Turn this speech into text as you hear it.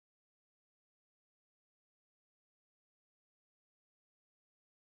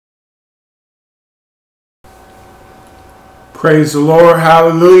Praise the Lord.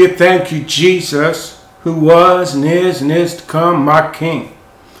 Hallelujah. Thank you, Jesus, who was and is to come, my King.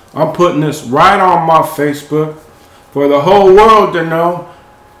 I'm putting this right on my Facebook for the whole world to know,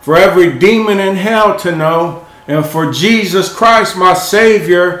 for every demon in hell to know, and for Jesus Christ, my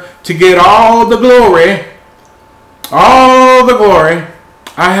Savior, to get all the glory. All the glory.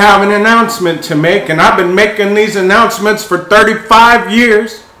 I have an announcement to make, and I've been making these announcements for 35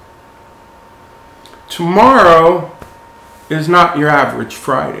 years. Tomorrow is not your average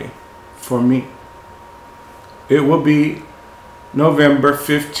Friday for me. It will be November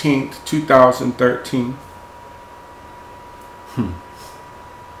 15th, 2013.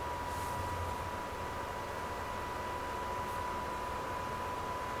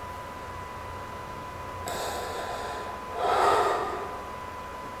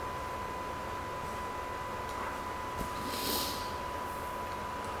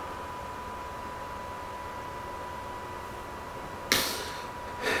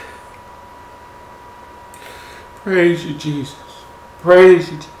 Praise you, Jesus.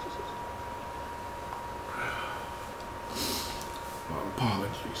 Praise you, Jesus. My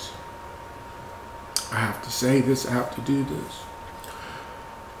apologies. I have to say this. I have to do this.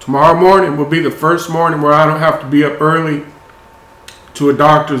 Tomorrow morning will be the first morning where I don't have to be up early to a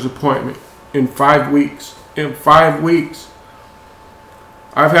doctor's appointment in 5 weeks. In 5 weeks.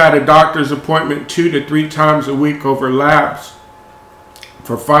 I've had a doctor's appointment 2 to 3 times a week over labs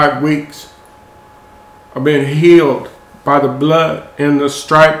for 5 weeks. I've been healed by the blood and the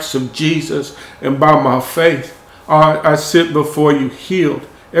stripes of Jesus and by my faith. I sit before you healed.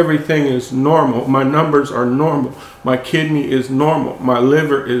 Everything is normal. My numbers are normal. My kidney is normal. My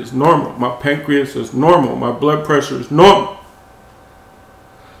liver is normal. My pancreas is normal. My blood pressure is normal.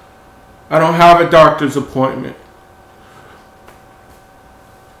 I don't have a doctor's appointment.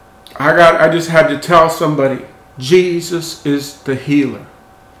 I just had to tell somebody, Jesus is the healer.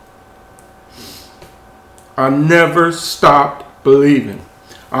 I never stopped believing.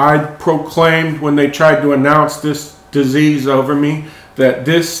 I proclaimed when they tried to announce this disease over me that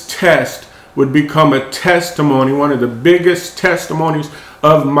this test would become a testimony, one of the biggest testimonies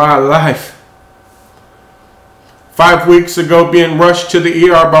of my life. 5 weeks ago, being rushed to the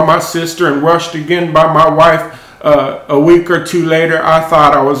ER by my sister and rushed again by my wife a week or two later, I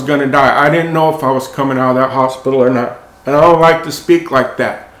thought I was going to die. I didn't know if I was coming out of that hospital or not. And I don't like to speak like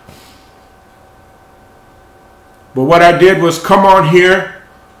that. But what I did was come on here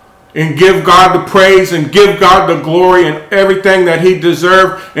and give God the praise and give God the glory and everything that He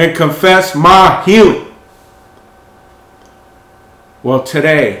deserved and confess my healing. Well,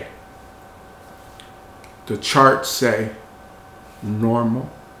 today, the charts say normal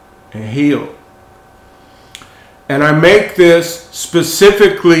and healed. And I make this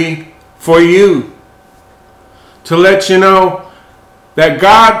specifically for you to let you know that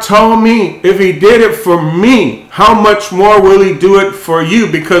God told me if He did it for me, how much more will He do it for you?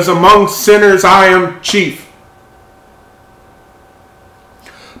 Because among sinners I am chief.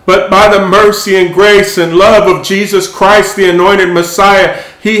 But by the mercy and grace and love of Jesus Christ, the anointed Messiah,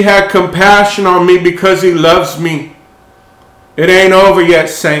 He had compassion on me because He loves me. It ain't over yet,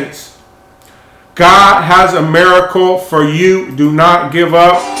 saints. God has a miracle for you. Do not give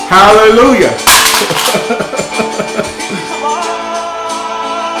up. Hallelujah.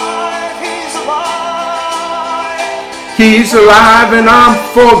 He's alive and I'm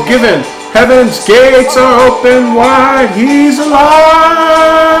forgiven. Heaven's gates are open wide. He's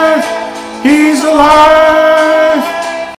alive. He's alive.